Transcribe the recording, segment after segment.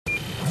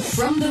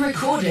From the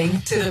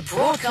recording to the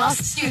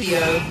broadcast studio,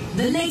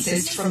 the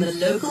latest from the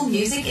local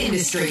music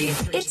industry.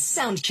 It's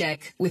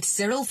SoundCheck with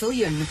Cyril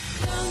Fillion.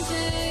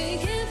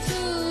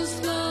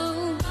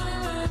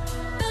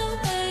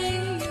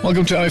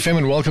 Welcome to OFM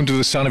and welcome to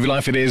the Sound of Your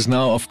Life. It is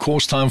now, of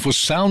course, time for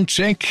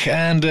SoundCheck.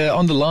 And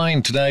on the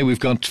line today, we've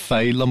got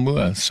Fay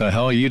Lamour. So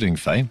how are you doing,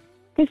 Fay?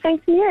 Good,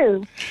 thanks to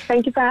you.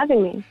 Thank you for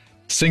having me.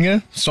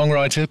 Singer,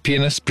 songwriter,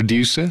 pianist,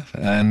 producer,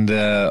 and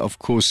of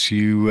course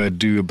you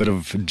do a bit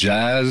of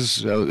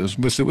jazz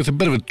with a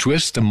bit of a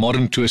twist, a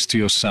modern twist to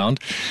your sound.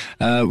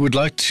 Would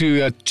like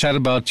to chat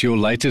about your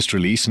latest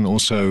release and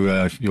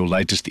also your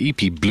latest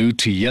EP, Blue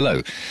to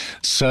Yellow.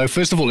 So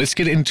first of all, let's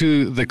get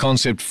into the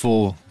concept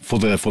for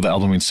the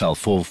album itself,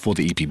 for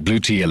the EP, Blue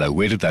to Yellow.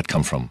 Where did that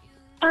come from?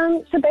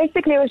 So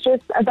basically, it was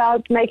just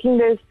about making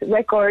this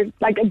record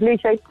like a blue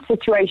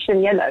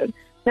situation yellow.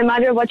 No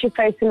matter what you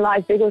face in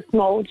life, big or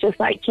small, just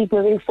like keep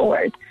moving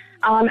forward.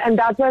 And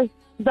that was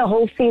the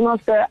whole theme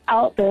of the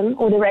album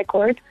or the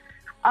record.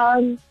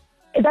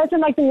 It doesn't,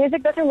 like, the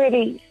music doesn't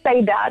really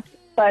say that,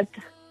 but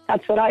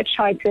that's what I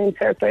tried to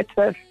interpret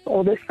with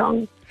all the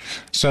songs.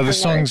 So the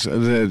songs,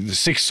 the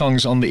 6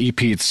 songs on the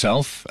EP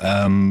itself,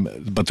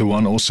 but the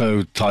one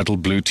also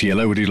titled Blue to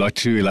Yellow. Would you like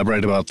to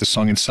elaborate about the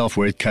song itself,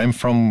 where it came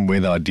from,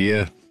 where the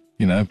idea,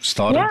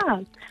 started?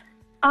 Yeah.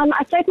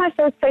 I played my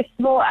first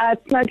festival at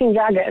Smoking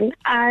Dragon,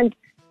 and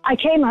I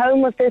came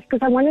home with this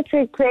because I wanted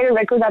to create a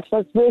record that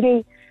was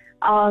really,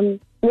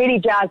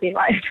 really jazzy,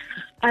 right?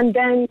 And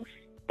then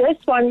this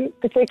one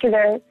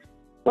particular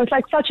was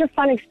like such a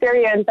fun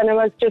experience, and it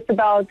was just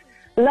about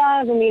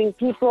love and meeting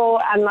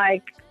people and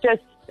like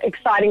just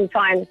exciting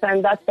times,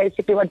 and that's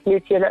basically what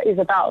Blue to Yellow is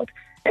about.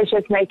 It's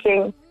just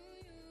making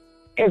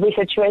every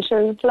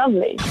situation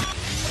lovely.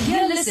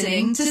 You're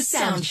listening to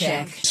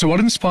SoundCheck. So what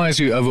inspires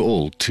you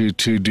overall to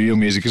do your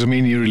music? Because,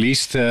 you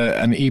released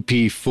an EP,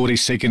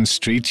 42nd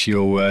Street,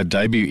 your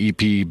debut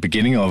EP,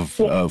 beginning of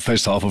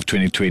first half of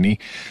 2020,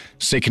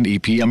 second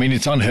EP.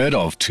 It's unheard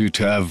of to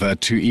have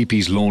 2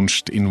 EPs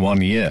launched in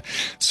 1 year.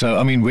 So,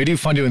 where do you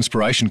find your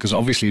inspiration? Because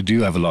obviously you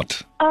do have a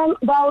lot.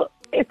 Well,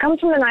 it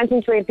comes from the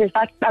 1920s.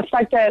 That's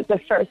like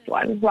the first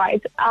one,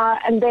 right?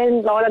 And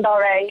then Lana Del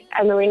Rey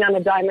and Marina and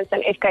the Diamonds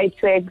and FKA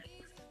Twigs.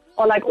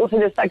 Or like also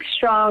just like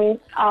strong,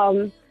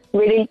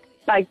 really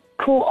like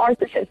cool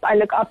artists I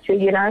look up to,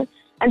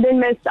 And then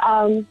Miss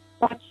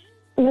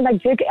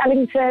like Duke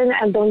Ellington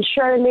and Don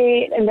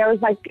Shirley, and there was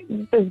like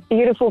this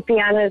beautiful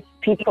pianist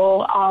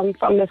people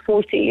from the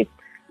 40s.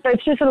 So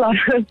it's just a lot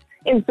of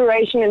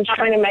inspiration and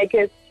trying to make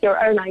it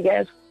your own, I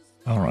guess.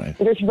 All right.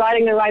 Just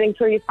writing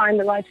till you find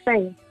the right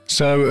thing.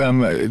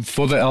 So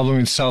for the album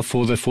itself,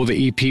 for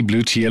the EP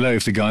Blue to Yellow,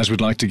 if the guys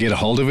would like to get a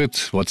hold of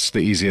it, what's the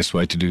easiest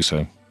way to do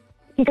so?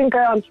 You can go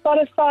on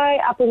Spotify,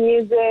 Apple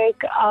Music,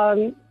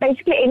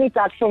 basically any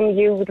platform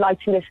you would like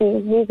to listen to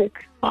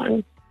music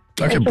on.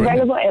 Okay, it's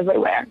brilliant. Available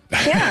everywhere.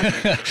 Yeah.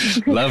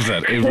 Love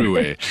that,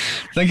 everywhere.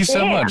 Thank you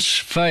so Yeah.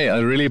 much, Fay. I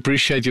really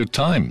appreciate your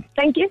time.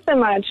 Thank you so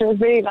much. It was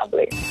really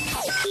lovely.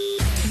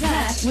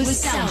 That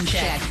was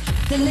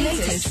SoundCheck, the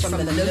latest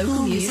from the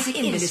local music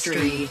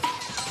industry.